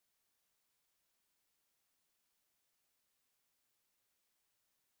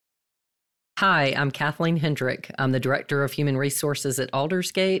Hi, I'm Kathleen Hendrick. I'm the Director of Human Resources at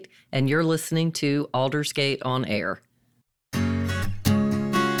Aldersgate, and you're listening to Aldersgate on Air.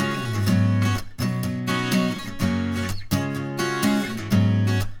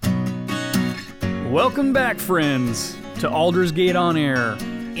 Welcome back, friends, to Aldersgate on Air.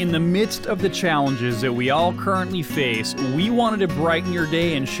 In the midst of the challenges that we all currently face, we wanted to brighten your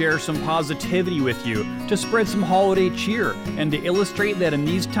day and share some positivity with you, to spread some holiday cheer, and to illustrate that in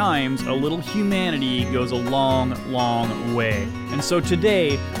these times, a little humanity goes a long, long way. And so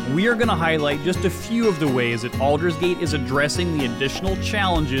today, we are going to highlight just a few of the ways that Aldersgate is addressing the additional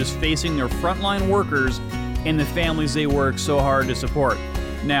challenges facing their frontline workers and the families they work so hard to support.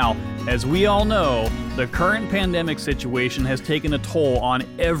 Now, as we all know, the current pandemic situation has taken a toll on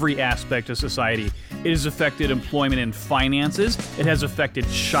every aspect of society. It has affected employment and finances, it has affected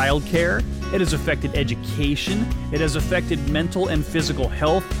childcare, it has affected education, it has affected mental and physical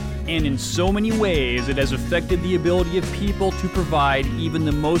health, and in so many ways, it has affected the ability of people to provide even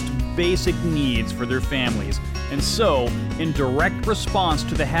the most basic needs for their families. And so, in direct response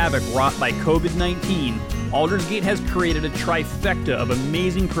to the havoc wrought by COVID-19, Aldersgate has created a trifecta of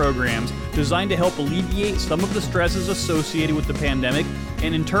amazing programs designed to help alleviate some of the stresses associated with the pandemic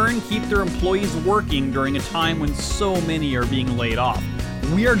and in turn keep their employees working during a time when so many are being laid off.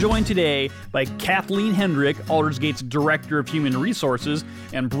 We are joined today by Kathleen Hendrick, Aldersgate's Director of Human Resources,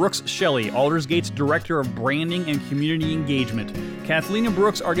 and Brooks Shelley, Aldersgate's Director of Branding and Community Engagement. Kathleen and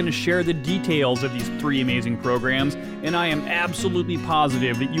Brooks are going to share the details of these three amazing programs, and I am absolutely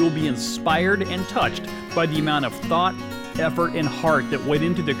positive that you will be inspired and touched by the amount of thought, effort, and heart that went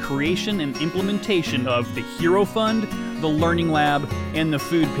into the creation and implementation of the Hero Fund, the Learning Lab, and the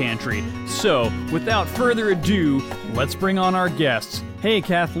Food Pantry. So, without further ado, let's bring on our guests. Hey,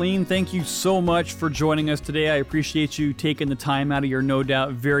 Kathleen, thank you so much for joining us today. I appreciate you taking the time out of your no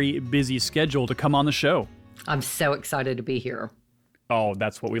doubt very busy schedule to come on the show. I'm so excited to be here. Oh,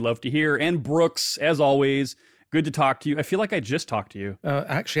 that's what we love to hear. And Brooks, as always, good to talk to you. I feel like I just talked to you.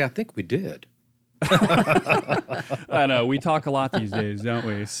 Actually, I think we did. I know, we talk a lot these days, don't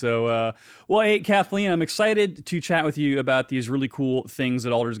we? So, well, hey, Kathleen, I'm excited to chat with you about these really cool things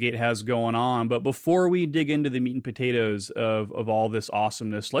that Aldersgate has going on. But before we dig into the meat and potatoes of all this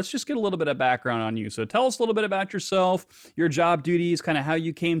awesomeness, let's just get a little bit of background on you. So tell us a little bit about yourself, your job duties, kind of how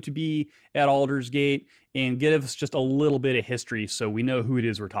you came to be at Aldersgate, and give us just a little bit of history so we know who it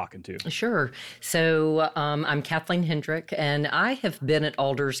is we're talking to. Sure. So I'm Kathleen Hendrick, and I have been at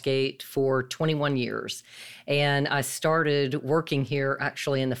Aldersgate for 21 years. And I started working here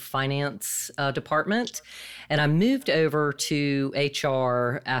actually in the finance department. And I moved over to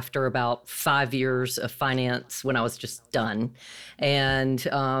HR after about 5 years of finance when I was just done. And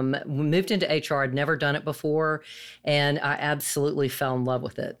moved into HR. I'd never done it before. And I absolutely fell in love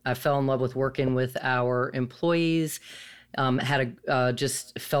with it. I fell in love with working with our employees.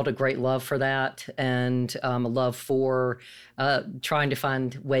 Just felt a great love for that, and a love for trying to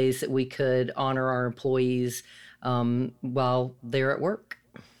find ways that we could honor our employees while they're at work.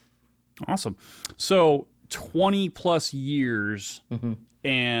 Awesome. So 20 plus years,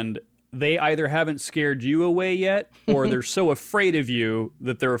 and they either haven't scared you away yet, or they're so afraid of you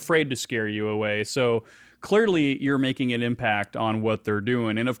that they're afraid to scare you away. So clearly, you're making an impact on what they're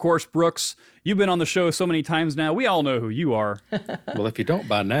doing. And of course, Brooks, you've been on the show so many times now. We all know who you are. Well, if you don't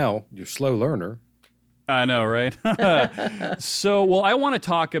by now, you're a slow learner. I know, right? So, well, I want to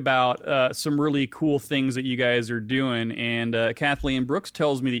talk about some really cool things that you guys are doing. And Kathleen, Brooks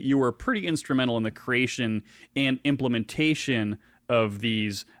tells me that you were pretty instrumental in the creation and implementation of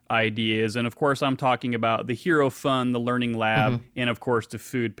these ideas. And of course, I'm talking about the Hero Fund, the Learning Lab, and of course, the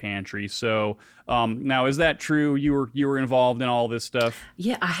Food Pantry. So now, is that true? You were involved in all this stuff?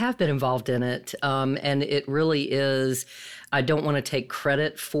 Yeah, I have been involved in it. And it really is, I don't want to take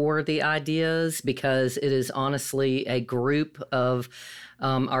credit for the ideas because it is honestly a group of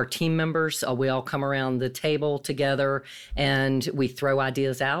our team members. We all come around the table together and we throw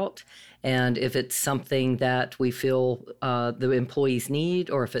ideas out. And if it's something that we feel the employees need,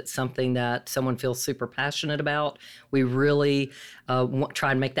 or if it's something that someone feels super passionate about, we really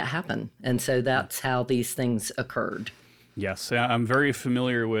try and make that happen. And so that's how these things occurred. Yes, I'm very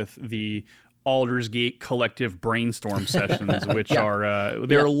familiar with the Aldersgate collective brainstorm sessions, which are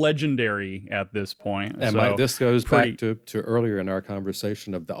they're legendary at this point. And so, Mike, this goes back to earlier in our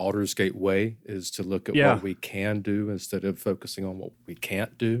conversation of the Aldersgate way, is to look at what we can do instead of focusing on what we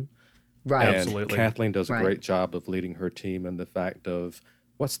can't do. Right. And Absolutely. Kathleen does a great job of leading her team in the fact of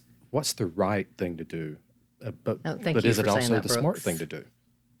what's the right thing to do, but is it also the smart thing to do?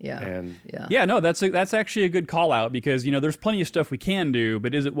 Yeah, no, that's actually a good call out, because there's plenty of stuff we can do,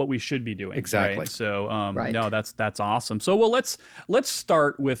 but is it what we should be doing? Exactly. Right? So Right. no, that's awesome. So let's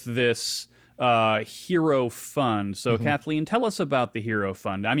start with this Hero Fund. So Kathleen, tell us about the Hero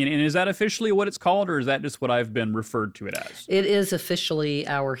Fund. I mean, and is that officially what it's called, or is that just what I've been referred to it as? It is officially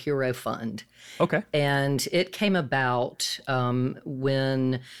our Hero Fund. Okay. And it came about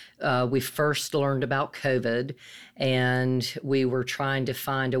when we first learned about COVID, and we were trying to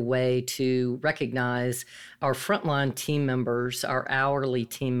find a way to recognize our frontline team members, our hourly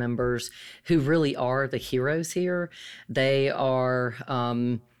team members, who really are the heroes here. They are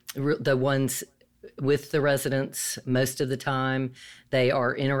the ones with the residents most of the time. They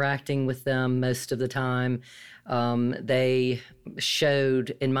are interacting with them most of the time. They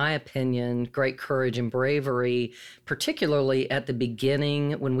showed, in my opinion, great courage and bravery, particularly at the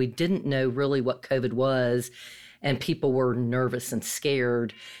beginning when we didn't know really what COVID was and people were nervous and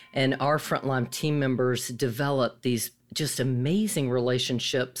scared. And our frontline team members developed these just amazing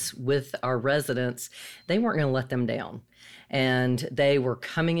relationships with our residents. They weren't going to let them down. And they were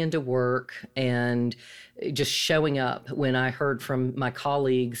coming into work and just showing up. When I heard from my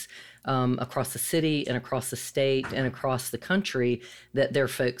colleagues across the city and across the state and across the country that their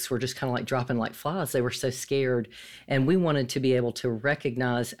folks were just kind of like dropping like flies. They were so scared. And we wanted to be able to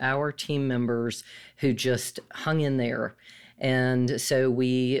recognize our team members who just hung in there. And so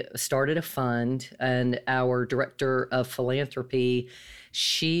we started a fund, and our director of philanthropy,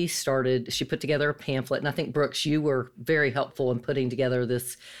 she put together a pamphlet. And I think, Brooks, you were very helpful in putting together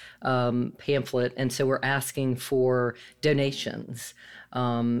this pamphlet. And so we're asking for donations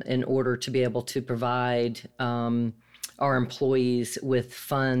in order to be able to provide our employees with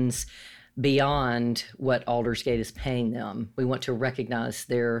funds beyond what Aldersgate is paying them. We want to recognize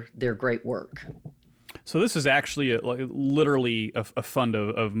their great work. So this is actually literally a fund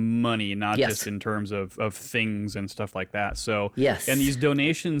of money, not Yes. just in terms of things and stuff like that. So Yes. And these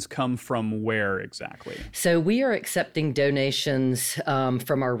donations come from where exactly? So we are accepting donations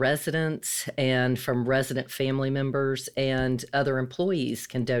from our residents and from resident family members, and other employees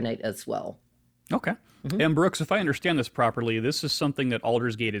can donate as well. Okay. And Brooks, if I understand this properly, this is something that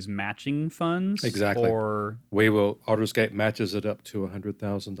Aldersgate is matching funds? Exactly. Or Aldersgate matches it up to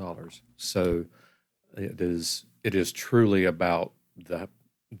 $100,000. So it is truly about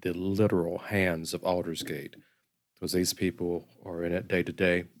the literal hands of Aldersgate, because these people are in it day to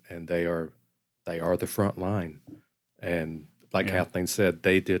day, and they are the front line. And like Kathleen said,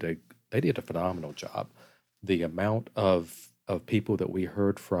 they did a phenomenal job. The amount of people that we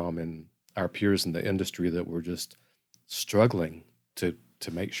heard from and our peers in the industry that were just struggling to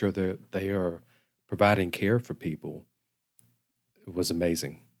make sure that they are providing care for people was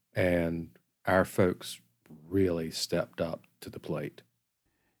amazing. And our folks really stepped up to the plate.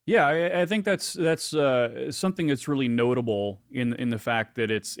 Yeah, I think that's something that's really notable in the fact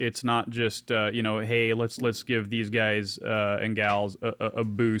that it's not just hey, let's give these guys and gals a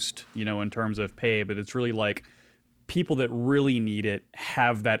boost in terms of pay, but it's really like people that really need it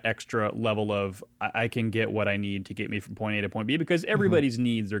have that extra level of I can get what I need to get me from point A to point B, because everybody's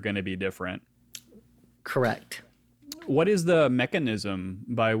needs are going to be different. Correct. What is the mechanism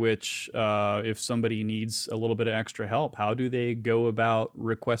by which, if somebody needs a little bit of extra help, how do they go about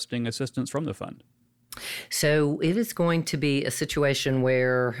requesting assistance from the fund? So it is going to be a situation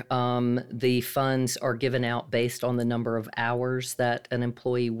where the funds are given out based on the number of hours that an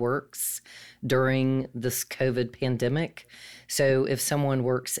employee works during this COVID pandemic. So if someone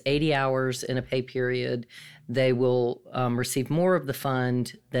works 80 hours in a pay period, they will receive more of the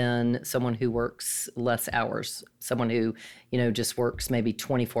fund than someone who works less hours, someone who, just works maybe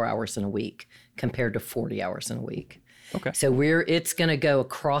 24 hours in a week compared to 40 hours in a week. Okay. So it's going to go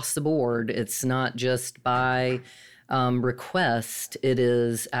across the board. It's not just by request. It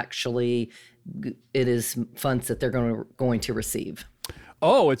is funds that they're going to receive.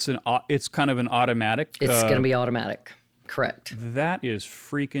 Oh, it's kind of an automatic. It's going to be automatic. Correct. That is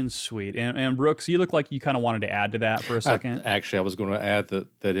freaking sweet. And Brooks, you look like you kind of wanted to add to that for a second. Actually, I was going to add that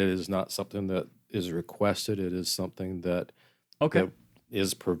it is not something that is requested. It is something that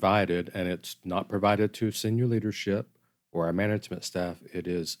is provided, and it's not provided to senior leadership or our management staff. It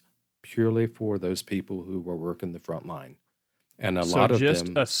is purely for those people who are working the front line. And a lot of them... So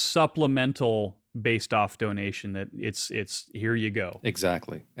just a supplemental based off donation that it's here you go.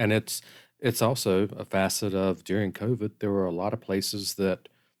 Exactly. And it's also a facet of, during COVID, there were a lot of places that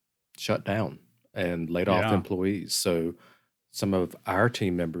shut down and laid off employees. So some of our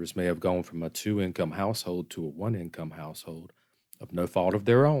team members may have gone from a 2-income household to a 1-income household of no fault of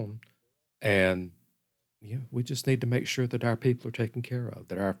their own. And we just need to make sure that our people are taken care of,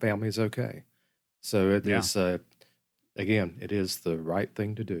 that our family is okay. So it Yeah. is, again, it is the right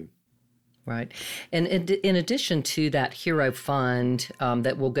thing to do. Right. And in addition to that Hero Fund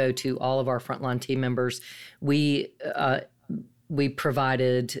that will go to all of our frontline team members, we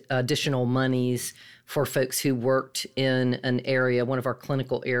provided additional monies for folks who worked in an area, one of our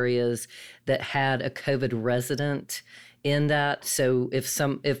clinical areas that had a COVID resident in that. So if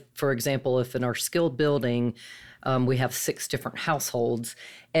for example, if in our skilled building, we have 6 different households,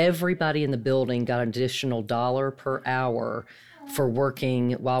 everybody in the building got an additional $1 per hour for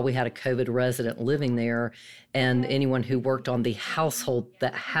working while we had a COVID resident living there. And anyone who worked on the household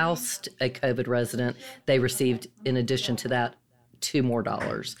that housed a COVID resident, they received, in addition to that, $2 more.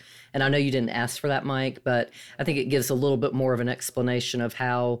 And I know you didn't ask for that, Mike, but I think it gives a little bit more of an explanation of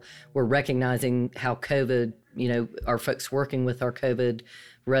how we're recognizing how COVID, our folks working with our COVID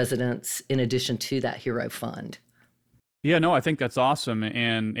residents in addition to that Hero Fund. Yeah, no, I think that's awesome,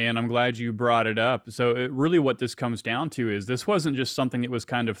 and I'm glad you brought it up. So really what this comes down to is this wasn't just something that was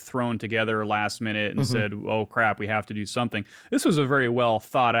kind of thrown together last minute and said, oh crap, we have to do something. This was a very well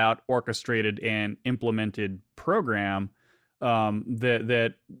thought out, orchestrated, and implemented program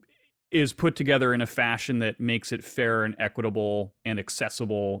that is put together in a fashion that makes it fair and equitable and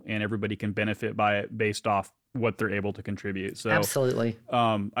accessible, and everybody can benefit by it based off what they're able to contribute. So absolutely.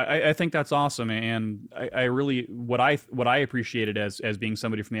 I think that's awesome. And I really, what I appreciated as being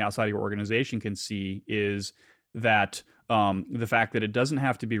somebody from the outside of your organization can see is that the fact that it doesn't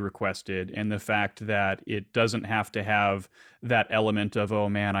have to be requested, and the fact that it doesn't have to have that element of, oh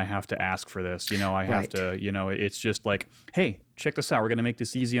man, I have to ask for this, I have to, it's just like, hey, check this out. We're going to make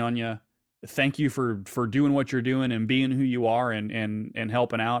this easy on you. Thank you for doing what you're doing and being who you are and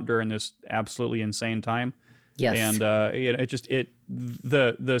helping out during this absolutely insane time. Yes. And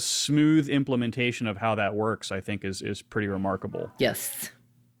the smooth implementation of how that works, I think, is pretty remarkable. Yes.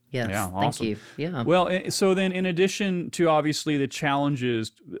 Yes. Yeah, awesome. Thank you. Yeah. Well, so then in addition to obviously the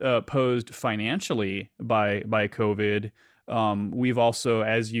challenges posed financially by COVID, we've also,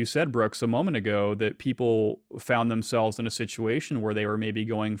 as you said, Brooks, a moment ago, that people found themselves in a situation where they were maybe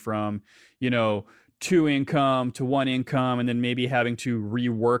going from, 2 income to 1 income, and then maybe having to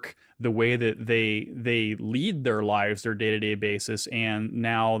rework the way that they lead their lives, their day-to-day basis. And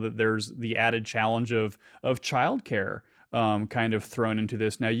now that there's the added challenge of childcare kind of thrown into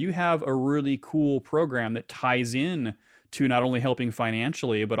this. Now you have a really cool program that ties in to not only helping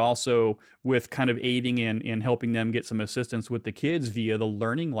financially, but also with kind of aiding in helping them get some assistance with the kids via the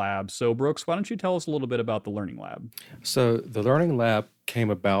Learning Lab. So Brooks, why don't you tell us a little bit about the Learning Lab? So the Learning Lab came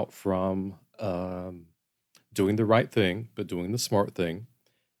about from doing the right thing, but doing the smart thing.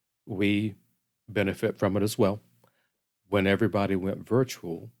 We benefit from it as well. When everybody went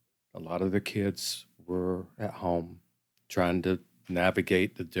virtual, a lot of the kids were at home trying to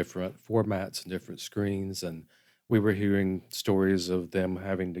navigate the different formats and different screens. And we were hearing stories of them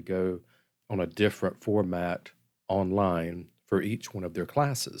having to go on a different format online for each one of their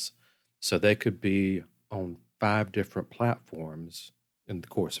classes. So they could be on 5 different platforms in the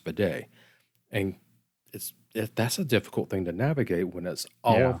course of a day. And that's a difficult thing to navigate when it's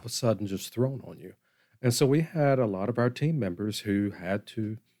all of a sudden just thrown on you. And so we had a lot of our team members who had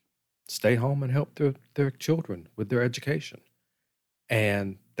to stay home and help their children with their education.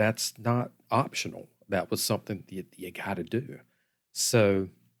 And that's not optional. That was something you got to do. So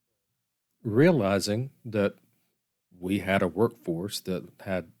realizing that we had a workforce that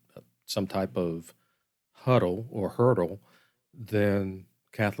had some type of huddle or hurdle, then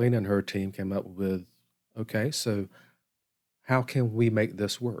Kathleen and her team came up with, okay, so how can we make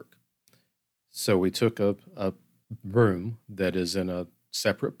this work? So we took a room that is in a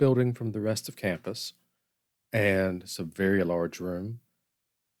separate building from the rest of campus, and it's a very large room,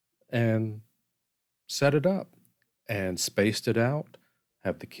 and set it up and spaced it out,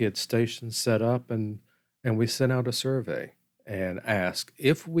 have the kids' stations set up, and we sent out a survey and asked,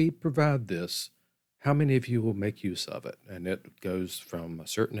 if we provide this, how many of you will make use of it? And it goes from a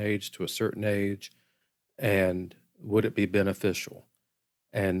certain age to a certain age, and would it be beneficial?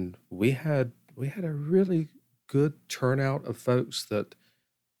 And we had a really good turnout of folks that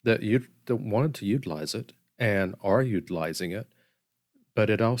wanted to utilize it and are utilizing it, but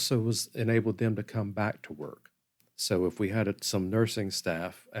it also was enabled them to come back to work. So if we had some nursing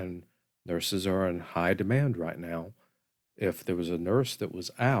staff, and nurses are in high demand right now, if there was a nurse that was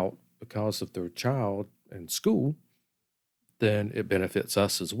out because of their child in school, then it benefits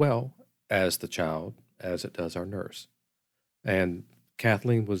us as well as the child, as it does our nurse. And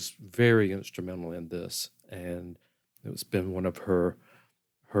Kathleen was very instrumental in this, and it's been one of her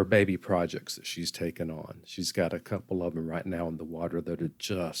her baby projects that she's taken on. She's got a couple of them right now in the water that are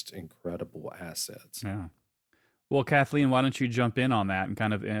just incredible assets. Yeah. Well, Kathleen, why don't you jump in on that and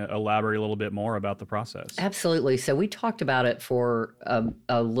kind of elaborate a little bit more about the process? Absolutely. So we talked about it for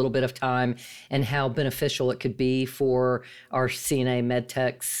a little bit of time and how beneficial it could be for our CNA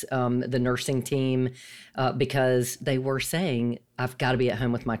MedTechs, the nursing team, because they were saying, I've got to be at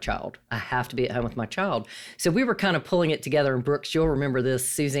home with my child. I have to be at home with my child. So we were kind of pulling it together. And Brooks, you'll remember this.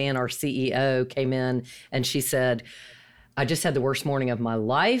 Suzanne, our CEO, came in and she said, I just had the worst morning of my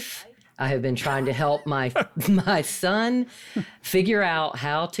life. I have been trying to help my son figure out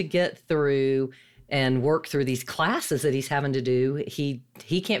how to get through and work through these classes that he's having to do. He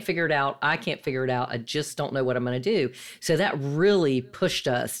can't figure it out. I can't figure it out. I just don't know what I'm going to do. So that really pushed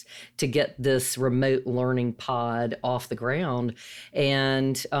us to get this remote learning pod off the ground.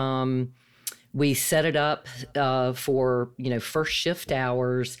 And we set it up for, first shift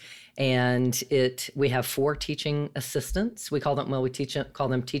hours. And we have 4 teaching assistants. We call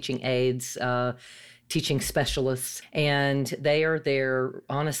them teaching aides, teaching specialists, and they are there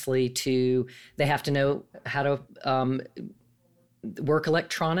honestly they have to know how to work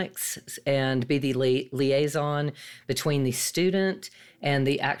electronics and be the liaison between the student and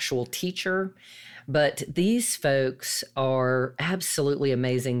the actual teacher. But these folks are absolutely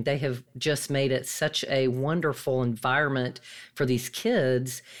amazing. They have just made it such a wonderful environment for these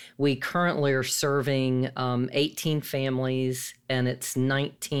kids. We currently are serving 18 families, and it's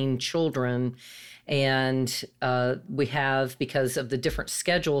 19 children. And we have, because of the different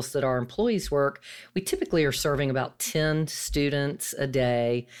schedules that our employees work, we typically are serving about 10 students a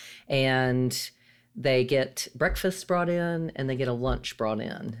day. And they get breakfast brought in and they get a lunch brought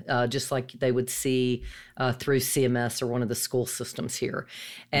in, just like they would see through CMS or one of the school systems here.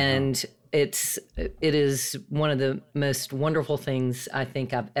 And it is one of the most wonderful things I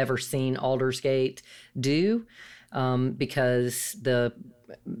think I've ever seen Aldersgate do, because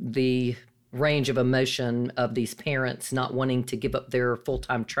the range of emotion of these parents not wanting to give up their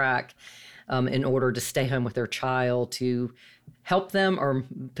full-time track in order to stay home with their child to help them, or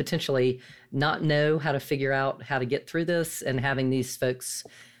potentially not know how to figure out how to get through this, and having these folks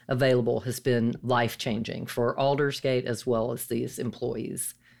available has been life-changing for Aldersgate as well as these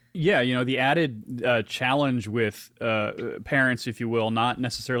employees. Yeah, the added challenge with parents, if you will, not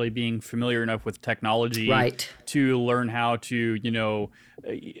necessarily being familiar enough with technology to learn how to,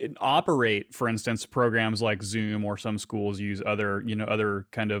 operate, for instance, programs like Zoom, or some schools use other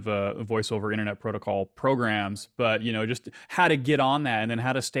kind of voice over internet protocol programs, but, just how to get on that, and then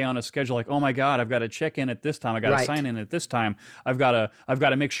how to stay on a schedule. Like, oh my God, I've got to check in at this time. I got to sign in at this time. I've got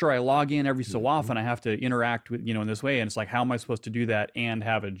to make sure I log in every so often. I have to interact with, in this way. And it's like, how am I supposed to do that and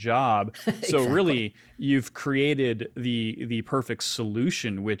have a job? So really, you've created the perfect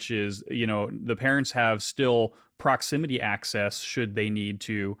solution, which is, the parents have still proximity access should they need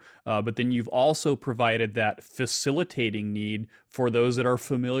to, but then you've also provided that facilitating need for those that are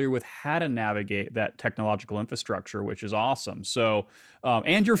familiar with how to navigate that technological infrastructure, which is awesome. So,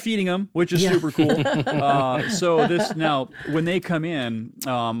 and you're feeding them, which is super cool. So this, now, when they come in,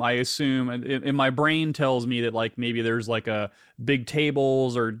 I assume, and my brain tells me that like maybe there's like a big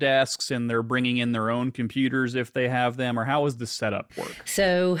tables or desks, and they're bringing in their own computers if they have them, or how does the setup work?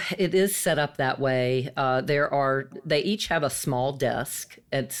 So it is set up that way. They each have a small desk.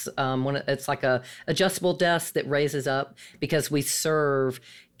 It's it's like a adjustable desk that raises up, because we serve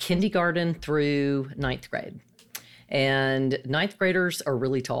kindergarten through 9th grade. And 9th graders are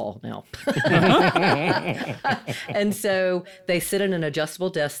really tall now. And so they sit in an adjustable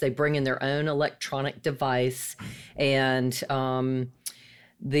desk. They bring in their own electronic device. And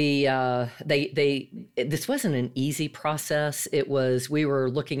this wasn't an easy process. We were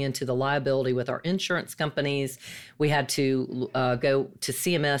looking into the liability with our insurance companies. We had to go to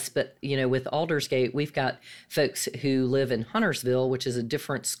CMS, but with Aldersgate, we've got folks who live in Huntersville, which is a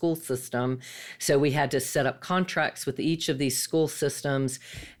different school system. So we had to set up contracts with each of these school systems,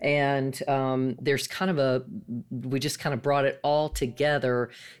 and there's we just kind of brought it all together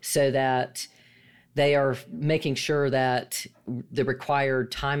so that they are making sure that the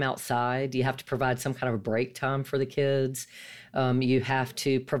required time outside, you have to provide some kind of a break time for the kids. You have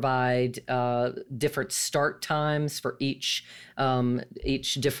to provide different start times for each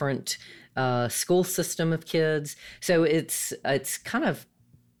different school system of kids. So it's kind of,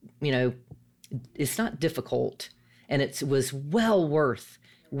 it's not difficult, and it was well worth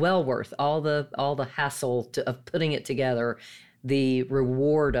all the hassle of putting it together. The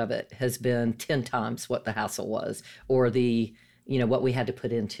reward of it has been 10 times what the hassle was, or what we had to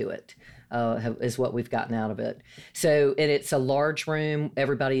put into it. is what we've gotten out of it. So, and it's a large room.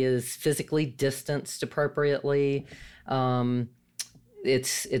 Everybody is physically distanced appropriately.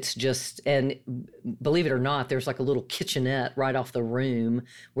 It's just, and believe it or not, there's like a little kitchenette right off the room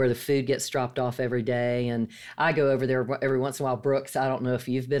where the food gets dropped off every day. And I go over there every once in a while. Brooks, I don't know if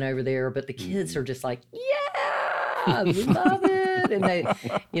you've been over there, but the kids are just like, yeah, we love it. And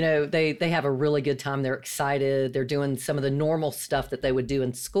they have a really good time. They're excited. They're doing some of the normal stuff that they would do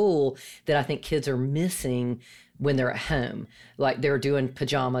in school that I think kids are missing when they're at home. Like they're doing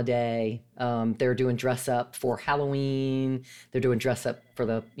pajama day. They're doing dress up for Halloween. They're doing dress up for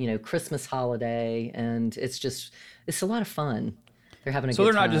the, Christmas holiday. And it's a lot of fun. They're having a good time.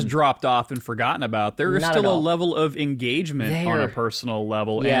 So they're not just dropped off and forgotten about. There is still a level of engagement on a personal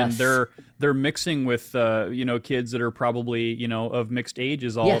level. Yes. And they're mixing with, kids that are probably, of mixed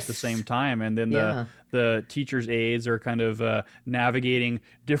ages all at the same time. And then the teacher's aides are kind of navigating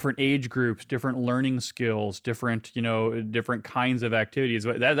different age groups, different learning skills, different kinds of activities.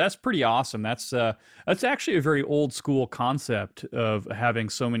 That's pretty awesome. That's actually a very old school concept of having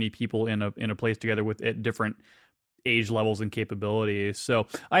so many people in a place together at different age levels and capabilities. So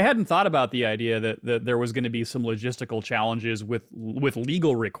I hadn't thought about the idea that there was going to be some logistical challenges with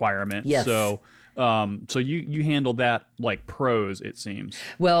legal requirements. Yes. So you handled that like pros, it seems.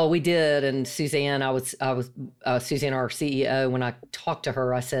 Well, we did. And Suzanne, Suzanne, our CEO, when I talked to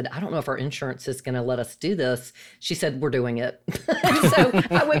her, I said, I don't know if our insurance is going to let us do this. She said, we're doing it. So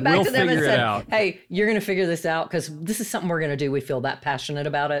I went back to them and said, hey, you're going to figure this out because this is something we're going to do. We feel that passionate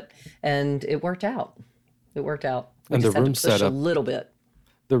about it. And it worked out. We and just the room had to push setup a little bit.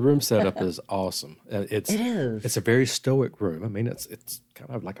 The room setup is awesome. It is. It's a very stoic room. I mean, it's kind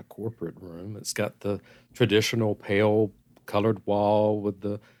of like a corporate room. It's got the traditional pale colored wall with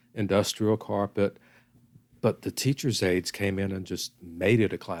the industrial carpet, but the teacher's aides came in and just made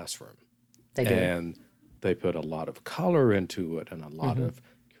it a classroom. They did. And they put a lot of color into it and a lot of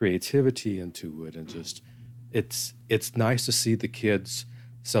creativity into it, and just it's nice to see the kids'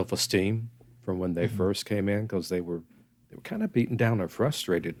 self-esteem from when they first came in, because they were kind of beaten down and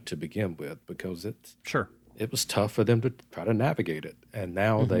frustrated to begin with, because it was tough for them to try to navigate it, and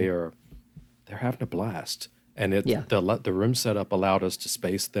now they're having a blast. And the room setup allowed us to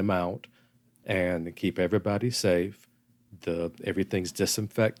space them out and keep everybody safe. Everything's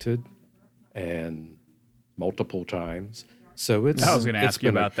disinfected and multiple times. So I was going to ask you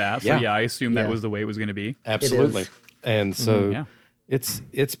about that. So I assume that was the way it was going to be. Absolutely. And so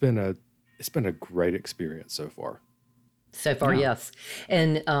it's been a great experience so far. So far, yes.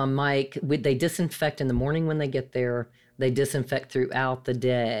 And Mike, they disinfect in the morning when they get there. They disinfect throughout the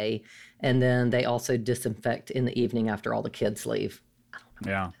day, and then they also disinfect in the evening after all the kids leave. I don't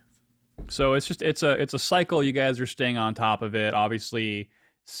know. Yeah. So it's a cycle. You guys are staying on top of it. Obviously,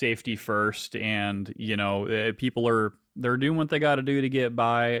 safety first, and people they're doing what they got to do to get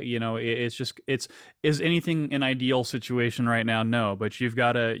by. Is anything an ideal situation right now? No, but you've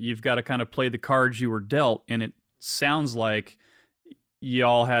got to kind of play the cards you were dealt, and it sounds like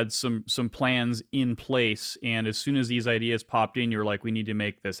y'all had some plans in place, and as soon as these ideas popped in, you're like, we need to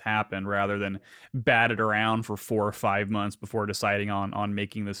make this happen, rather than bat it around for 4 or 5 months before deciding on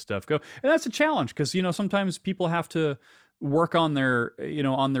making this stuff go. And that's a challenge, because sometimes people have to work on their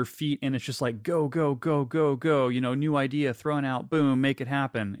feet, and it's just like go, new idea thrown out, boom, make it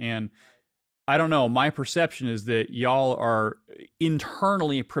happen. And I don't know, my perception is that y'all are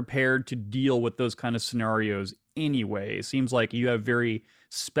internally prepared to deal with those kind of scenarios anyway. It seems like you have very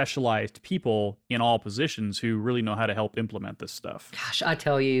specialized people in all positions who really know how to help implement this stuff. Gosh, I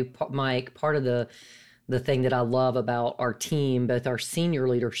tell you, Mike, part of the thing that I love about our team, both our senior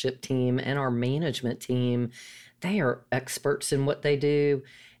leadership team and our management team, they are experts in what they do.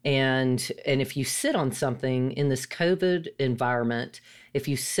 And if you sit on something in this COVID environment, if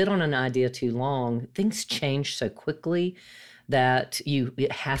you sit on an idea too long, things change so quickly that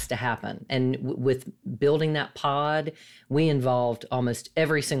it has to happen. And with building that pod, we involved almost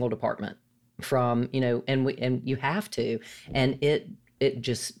every single department from, and you have to, and it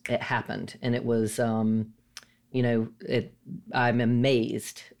happened. And it was, I'm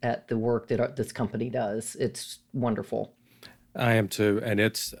amazed at the work that this company does. It's wonderful. I am too. And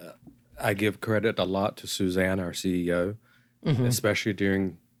I give credit a lot to Suzanne, our CEO, especially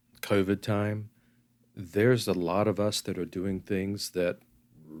during COVID time. There's a lot of us that are doing things that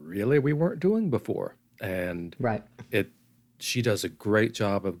really we weren't doing before. And she does a great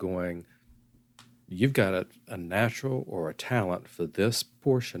job of going, you've got a natural or a talent for this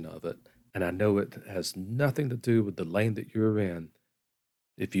portion of it. And I know it has nothing to do with the lane that you're in.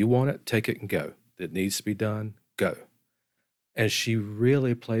 If you want it, take it and go. It needs to be done, go. And she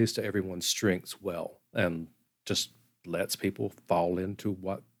really plays to everyone's strengths well and just lets people fall into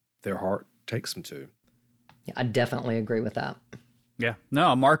what their heart takes them to. Yeah, I definitely agree with that. Yeah,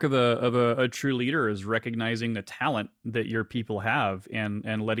 no, a mark of a true leader is recognizing the talent that your people have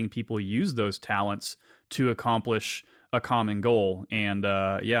and letting people use those talents to accomplish a common goal. And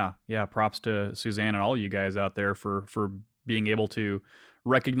yeah, props to Suzanne and all you guys out there for being able to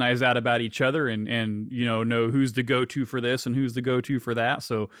recognize that about each other and know who's the go-to for this and who's the go-to for that.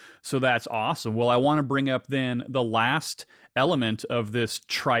 So that's awesome. Well, I want to bring up then the last element of this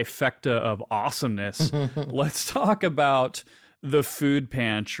trifecta of awesomeness. Let's talk about the food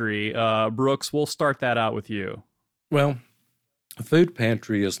pantry. Brooks, we'll start that out with you. Well, a food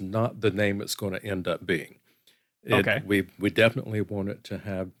pantry is not the name it's going to end up being. Okay. We definitely want it to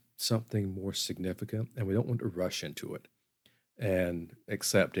have something more significant, and we don't want to rush into it and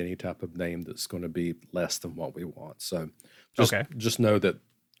accept any type of name that's going to be less than what we want. So just know that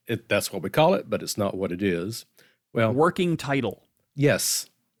that's what we call it, but it's not what it is. Well, working title. Yes,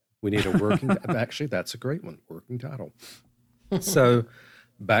 we need a working. Actually, that's a great one. Working title. So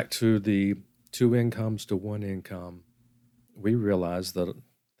back to the 2 incomes to 1 income, we realized that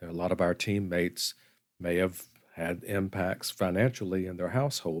a lot of our teammates may have had impacts financially in their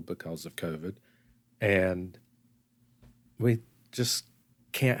household because of COVID, and we just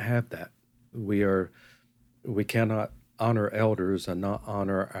can't have that. We cannot honor elders and not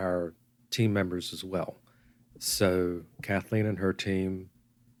honor our team members as well. So Kathleen and her team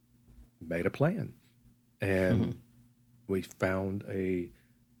made a plan, and we found a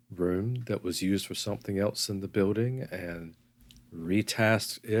room that was used for something else in the building and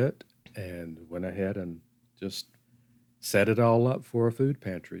retasked it and went ahead and just set it all up for a food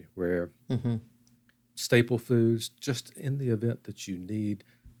pantry where staple foods, just in the event that you need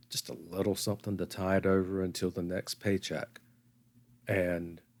just a little something to tide over until the next paycheck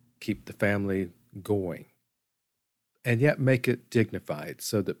and keep the family going. And yet make it dignified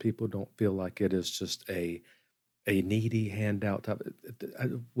so that people don't feel like it is just a needy handout type.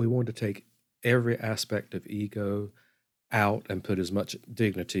 We want to take every aspect of ego out and put as much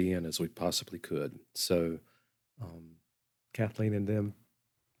dignity in as we possibly could. So Kathleen and them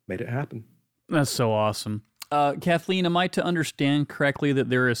made it happen. That's so awesome. Kathleen, am I to understand correctly that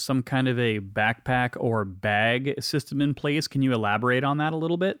there is some kind of a backpack or bag system in place? Can you elaborate on that a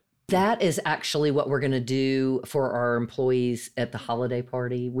little bit? That is actually what we're going to do for our employees at the holiday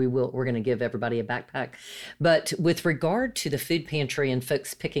party. We're going to give everybody a backpack. But with regard to the food pantry and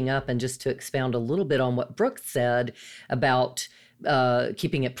folks picking up, and just to expound a little bit on what Brooks said about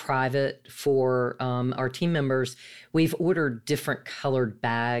keeping it private for our team members, we've ordered different colored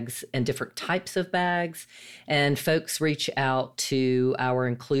bags and different types of bags, and folks reach out to our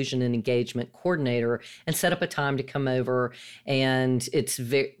inclusion and engagement coordinator and set up a time to come over, and it's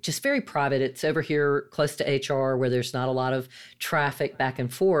just very private. It's over here close to HR where there's not a lot of traffic back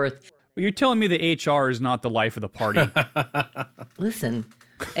and forth. You're telling me that HR is not the life of the party? Listen,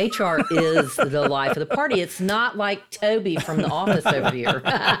 HR is the life of the party. It's not like Toby from The Office over here.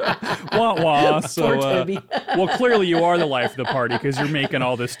 Wah wah. So, Poor Toby. Well, clearly you are the life of the party because you're making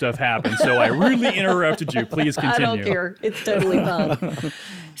all this stuff happen. So I rudely interrupted you. Please continue. I don't care. It's totally fun.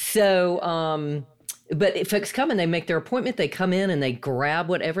 So, but if folks come and they make their appointment, they come in and they grab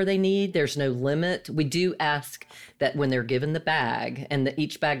whatever they need. There's no limit. We do ask that when they're given the bag, and that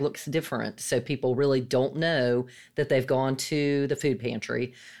each bag looks different, so people really don't know that they've gone to the food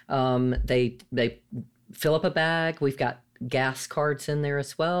pantry. They fill up a bag. We've got gas cards in there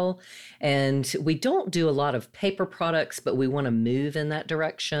as well. And we don't do a lot of paper products, but we want to move in that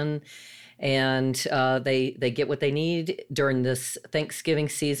direction. And they get what they need. During this Thanksgiving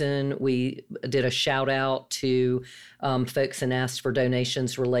season, we did a shout out to folks and asked for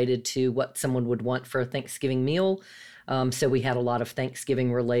donations related to what someone would want for a Thanksgiving meal. So we had a lot of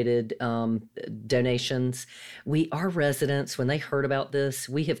Thanksgiving related donations. Our residents, when they heard about this,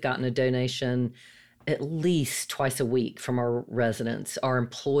 we have gotten a donation at least twice a week from our residents. Our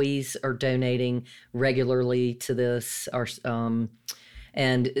employees are donating regularly to this.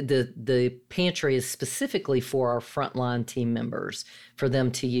 And the pantry is specifically for our frontline team members, for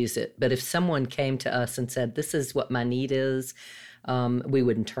them to use it. But if someone came to us and said, this is what my need is, we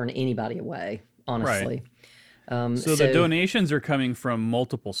wouldn't turn anybody away, honestly. Right. So the donations are coming from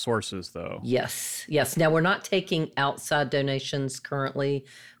multiple sources, though. Yes. Now, we're not taking outside donations currently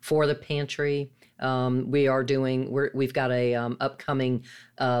for the pantry. We've got a upcoming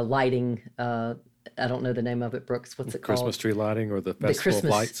lighting I don't know the name of it, Brooks. What's it Christmas called? tree lighting or the The Festival of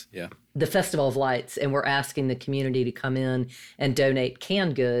Christmas, Lights. Yeah. the Festival of Lights, and we're asking the community to come in and donate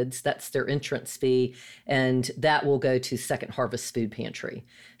canned goods. That's their entrance fee, and that will go to Second Harvest Food Pantry.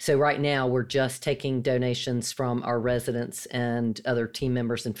 So right now we're just taking donations from our residents and other team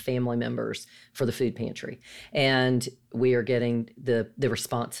members and family members for the food pantry, and we are getting the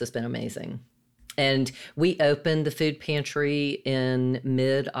response has been amazing. And we opened the food pantry in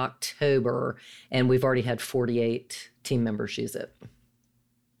mid-October, and we've already had 48 team members use it,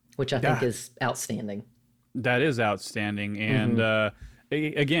 which I think is outstanding. That is outstanding. And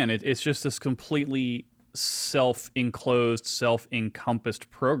again, it's just this completely self-enclosed,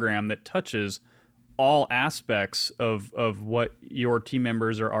 self-encompassed program that touches all aspects of what your team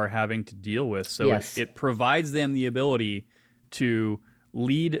members are having to deal with. So Yes. it provides them the ability to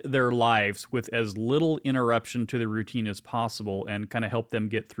lead their lives with as little interruption to the routine as possible and kind of help them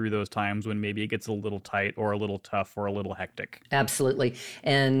get through those times when maybe it gets a little tight or a little tough or a little hectic. Absolutely.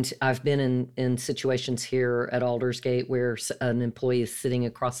 And I've been in situations here at Aldersgate where an employee is sitting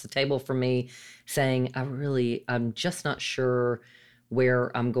across the table from me saying, I'm just not sure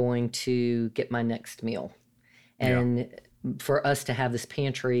where I'm going to get my next meal. And for us to have this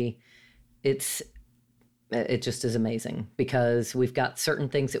pantry, it just is amazing because we've got certain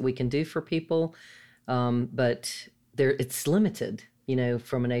things that we can do for people, but it's limited.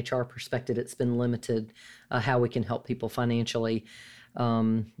 From an HR perspective, it's been limited how we can help people financially.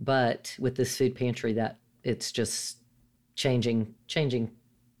 But with this food pantry, that it's just changing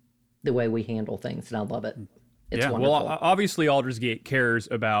the way we handle things, and I love it. It's wonderful. Well, obviously Aldersgate cares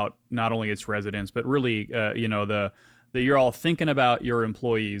about not only its residents, but really, that you're all thinking about your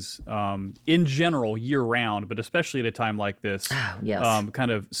employees in general year round, but especially at a time like this, Yes. kind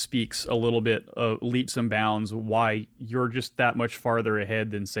of speaks a little bit leaps and bounds why you're just that much farther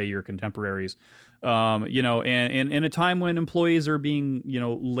ahead than say your contemporaries. And in a time when employees are being,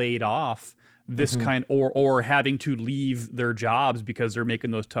 laid off, this kind or having to leave their jobs because they're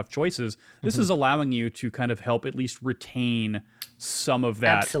making those tough choices. This is allowing you to kind of help at least retain some of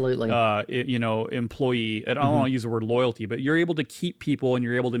that, Absolutely. Employee. I don't want to use the word loyalty, but you're able to keep people and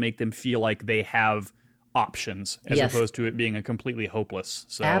you're able to make them feel like they have options as Yes. opposed to it being a completely hopeless.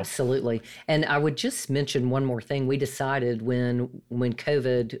 So Absolutely. And I would just mention one more thing. We decided when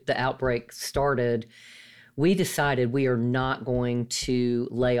COVID, the outbreak started, we decided we are not going to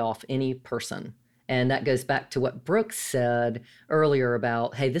lay off any person. And that goes back to what Brooks said earlier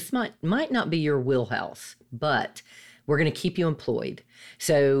about, hey, this might not be your wheelhouse, but we're going to keep you employed.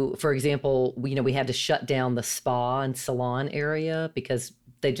 So, for example, we had to shut down the spa and salon area because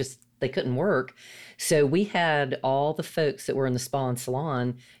they couldn't work. So we had all the folks that were in the spa and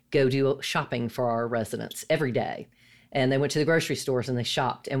salon go do shopping for our residents every day. And they went to the grocery stores and they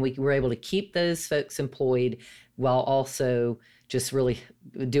shopped, and we were able to keep those folks employed while also just really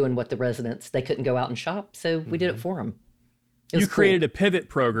doing what the residents, they couldn't go out and shop. So we did it for them. you created a pivot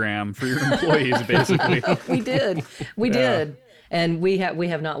program for your employees, basically. We did. We did. And we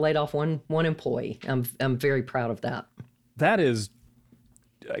have not laid off one employee. I'm very proud of that. That is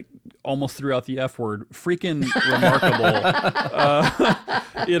almost threw out the F word. Freaking remarkable.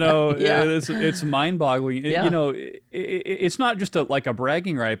 It's mind-boggling. Yeah. It's not just like a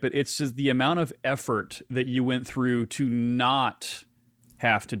bragging right, but it's just the amount of effort that you went through to not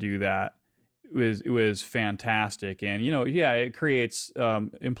have to do that. It was fantastic. And, it creates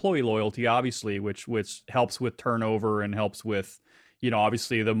employee loyalty, obviously, which helps with turnover and helps with,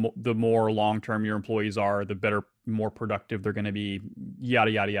 obviously the more long-term your employees are, the better, more productive they're going to be, yada,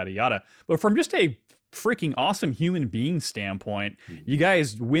 yada, yada, yada. But from just a freaking awesome human being standpoint, you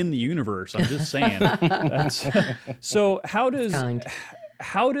guys win the universe. I'm just saying. So how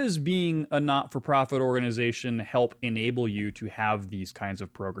does being a not-for-profit organization help enable you to have these kinds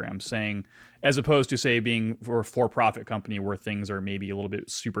of programs, as opposed to, say, being for a for-profit company where things are maybe a little bit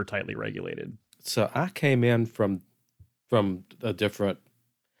super tightly regulated? So I came in from a different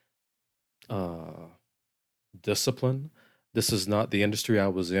discipline. This is not the industry I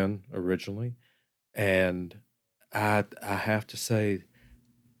was in originally. And I have to say,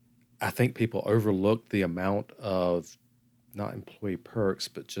 I think people overlook the amount of not employee perks,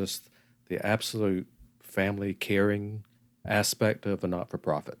 but just the absolute family caring aspect of a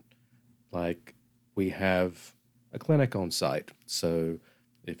not-for-profit. Like, we have a clinic on site. So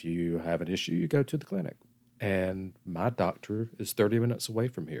if you have an issue, you go to the clinic. And my doctor is 30 minutes away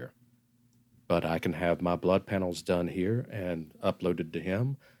from here. But I can have my blood panels done here and uploaded to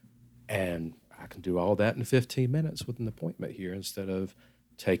him. And I can do all that in 15 minutes with an appointment here instead of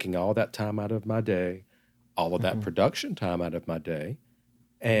taking all that time out of my day, all of that production time out of my day,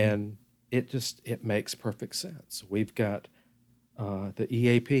 and it makes perfect sense. We've got the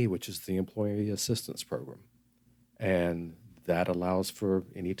EAP, which is the Employee Assistance Program, and that allows for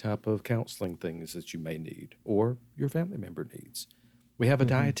any type of counseling things that you may need or your family member needs. We have a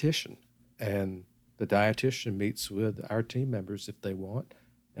dietitian, and the dietitian meets with our team members if they want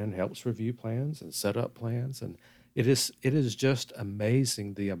and helps review plans and set up plans. And it is just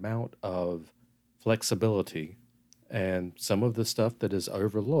amazing the amount of flexibility and some of the stuff that is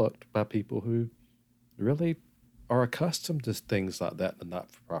overlooked by people who really are accustomed to things like that in the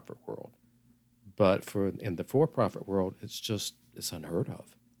not-for-profit world. But in the for-profit world, it's unheard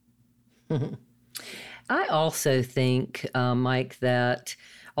of. I also think, Mike, that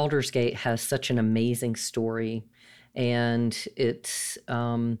Aldersgate has such an amazing story, and it's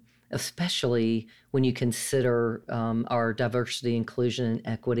especially when you consider our diversity, inclusion, and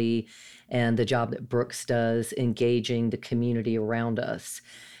equity, and the job that Brooks does engaging the community around us.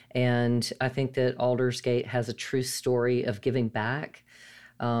 And I think that Aldersgate has a true story of giving back,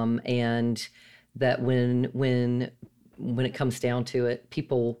 and that when it comes down to it,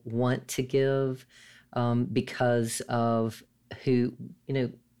 people want to give because of who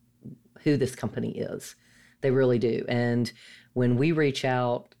this company is. They really do. And when we reach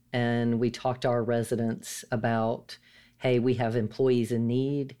out and we talk to our residents about, hey, we have employees in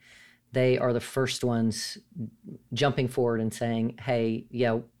need, they are the first ones jumping forward and saying, hey,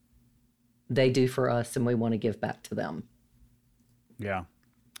 yeah, they do for us and we want to give back to them. Yeah.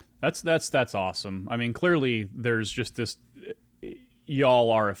 That's awesome. I mean, clearly there's just this, y'all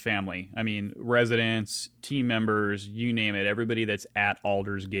are a family. I mean, residents, team members, you name it, everybody that's at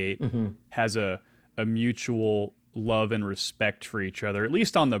Aldersgate has a mutual love and respect for each other, at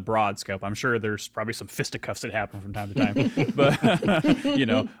least on the broad scope. I'm sure there's probably some fisticuffs that happen from time to time, but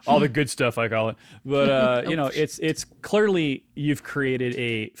all the good stuff, I call it. But it's clearly you've created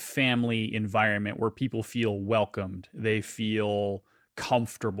a family environment where people feel welcomed. They feel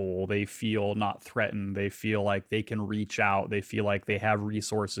comfortable. They feel not threatened. They feel like they can reach out. They feel like they have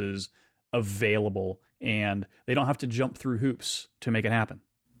resources available, and they don't have to jump through hoops to make it happen.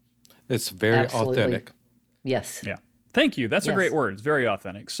 It's very authentic. Yes. Yeah. Thank you. That's a great word. It's very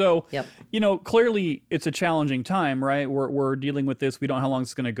authentic. So, clearly it's a challenging time, right? We're dealing with this. We don't know how long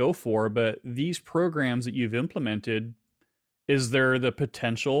it's going to go for, but these programs that you've implemented, is there the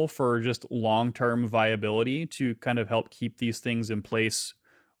potential for just long-term viability to kind of help keep these things in place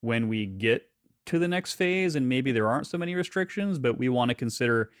when we get to the next phase and maybe there aren't so many restrictions, but we want to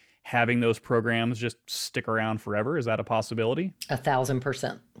consider having those programs just stick around forever? Is that a possibility?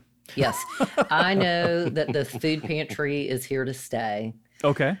 1,000%. Yes. I know that the food pantry is here to stay.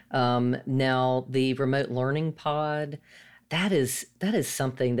 Okay. Now, the remote learning pod, that is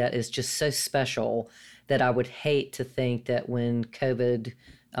something that is just so special that I would hate to think that when COVID,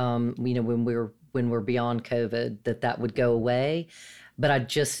 when we're beyond COVID, that would go away. But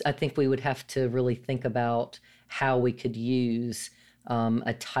I think we would have to really think about how we could use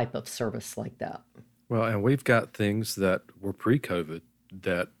a type of service like that. Well, and we've got things that were pre-COVID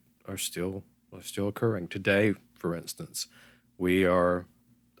that are still occurring. Today, for instance, we are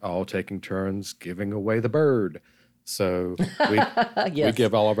all taking turns giving away the bird. So we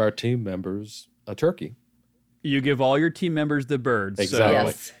give all of our team members a turkey. You give all your team members the bird. Exactly.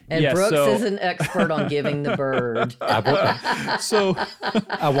 Yes. And Brooks is an expert on giving the bird. I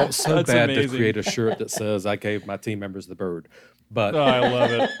want so bad amazing. to create a shirt that says I gave my team members the bird. But I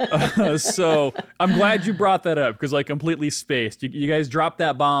love it. So I'm glad you brought that up because I completely spaced. You guys dropped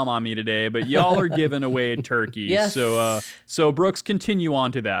that bomb on me today, but y'all are giving away turkeys. Yes. So Brooks, continue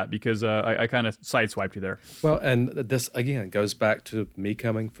on to that because I kind of sideswiped you there. Well, and this again goes back to me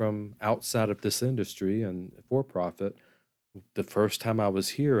coming from outside of this industry and for profit. The first time I was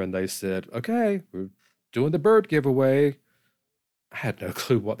here and they said, okay, we're doing the bird giveaway, I had no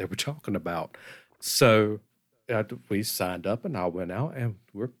clue what they were talking about. So we signed up and I went out and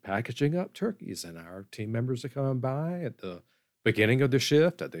we're packaging up turkeys, and our team members are coming by at the beginning of their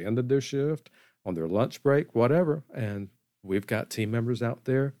shift, at the end of their shift, on their lunch break, whatever. And we've got team members out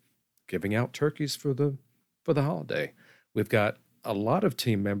there giving out turkeys for the holiday. We've got a lot of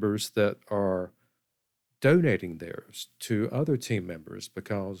team members that are donating theirs to other team members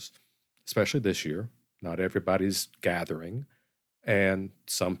because, especially this year, not everybody's gathering, and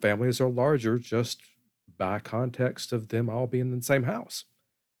some families are larger just by context of them all being in the same house.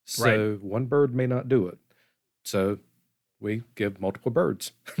 So one bird may not do it. So we give multiple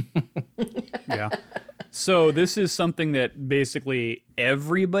birds. Yeah. So this is something that basically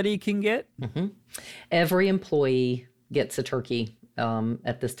everybody can get? Mm-hmm. Every employee gets a turkey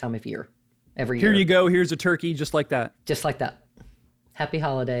at this time of year. Every year. Here you go. Here's a turkey just like that. Just like that. Happy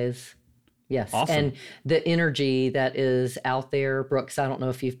holidays. Yes. Awesome. And the energy that is out there, Brooks, I don't know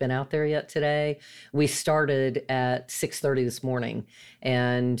if you've been out there yet today. We started at 6:30 this morning,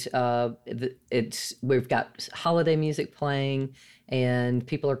 and we've got holiday music playing, and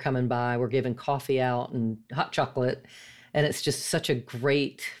people are coming by. We're giving coffee out and hot chocolate, and it's just such a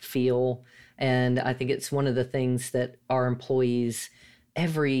great feel. And I think it's one of the things that our employees,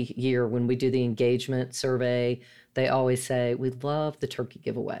 every year when we do the engagement survey, they always say, we love the turkey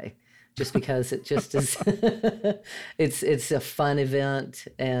giveaway. Just because it just is, it's a fun event,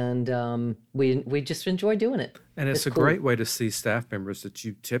 and we just enjoy doing it. And it's a cool. great way to see staff members that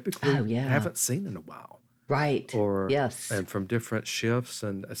you typically yeah. haven't seen in a while. Right. Or yes. And from different shifts,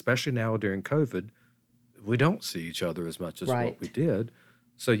 and especially now during COVID, we don't see each other as much as Right. what we did.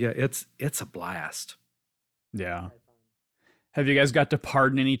 So yeah, it's a blast. Yeah. Have you guys got to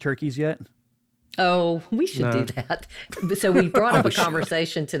pardon any turkeys yet? Oh, we should No. do that. So we brought up a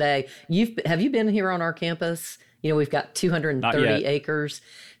conversation today. Have you been here on our campus? You know, we've got 230 acres.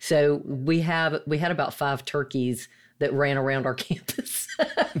 So we had about 5 turkeys that ran around our campus.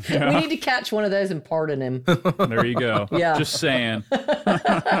 Yeah. We need to catch one of those and pardon him. There you go. Yeah. Just saying.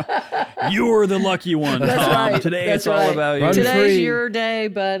 You're the lucky one, That's Tom. right. Today That's it's all right. about you. Run Today's free. your day,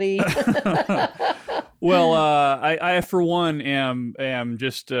 buddy. Well, I for one am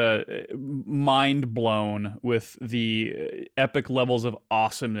just mind blown with the epic levels of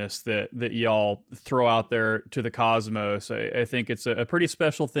awesomeness that y'all throw out there to the cosmos. I think it's a pretty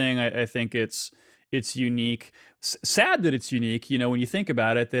special thing. I think it's unique. Sad that it's unique, you know, when you think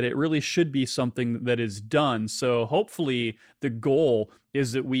about it, that it really should be something that is done. So hopefully the goal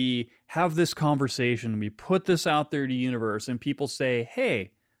is that we have this conversation, we put this out there to the universe, and people say,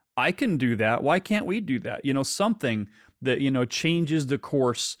 hey, I can do that. Why can't we do that? You know, something that, you know, changes the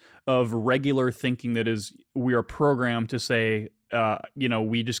course of regular thinking that is, we are programmed to say, you know,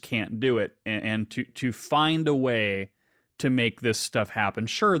 we just can't do it, and to find a way to make this stuff happen.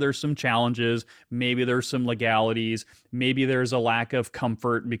 Sure, there's some challenges. Maybe there's some legalities. Maybe there's a lack of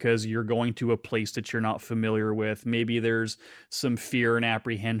comfort because you're going to a place that you're not familiar with. Maybe there's some fear and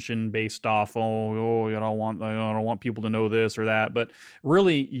apprehension based off, I don't want people to know this or that. But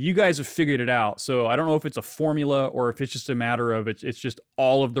really, you guys have figured it out. So I don't know if it's a formula or if it's just a matter of it's just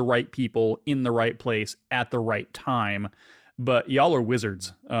all of the right people in the right place at the right time. But y'all are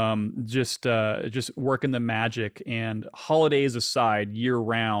wizards, just working the magic. And holidays aside, year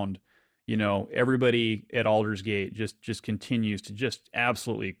round, you know, everybody at Aldersgate just continues to just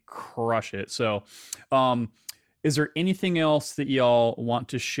absolutely crush it. So is there anything else that y'all want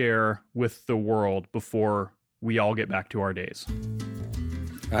to share with the world before we all get back to our days?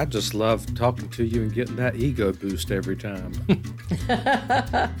 I just love talking to you and getting that ego boost every time.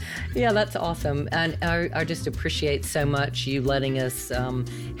 Yeah, that's awesome. And I just appreciate so much you letting us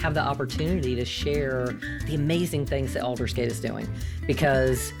have the opportunity to share the amazing things that Aldersgate is doing,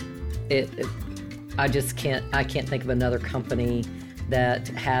 because I can't think of another company that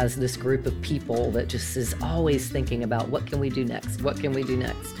has this group of people that just is always thinking about what can we do next? What can we do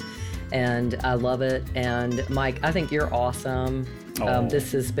next? And I love it. And Mike, I think you're awesome.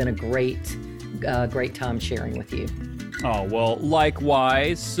 This has been a great time sharing with you. Oh, well,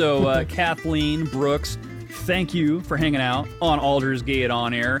 likewise. So Kathleen, Brooks, thank you for hanging out on Aldersgate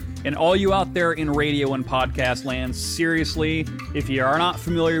On Air. And all you out there in radio and podcast land, seriously, if you are not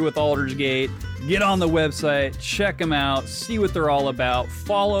familiar with Aldersgate, get on the website, check them out, see what they're all about,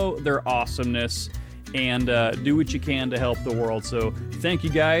 follow their awesomeness, and do what you can to help the world. So thank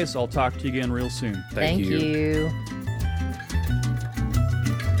you guys. I'll talk to you again real soon. Thank you. you.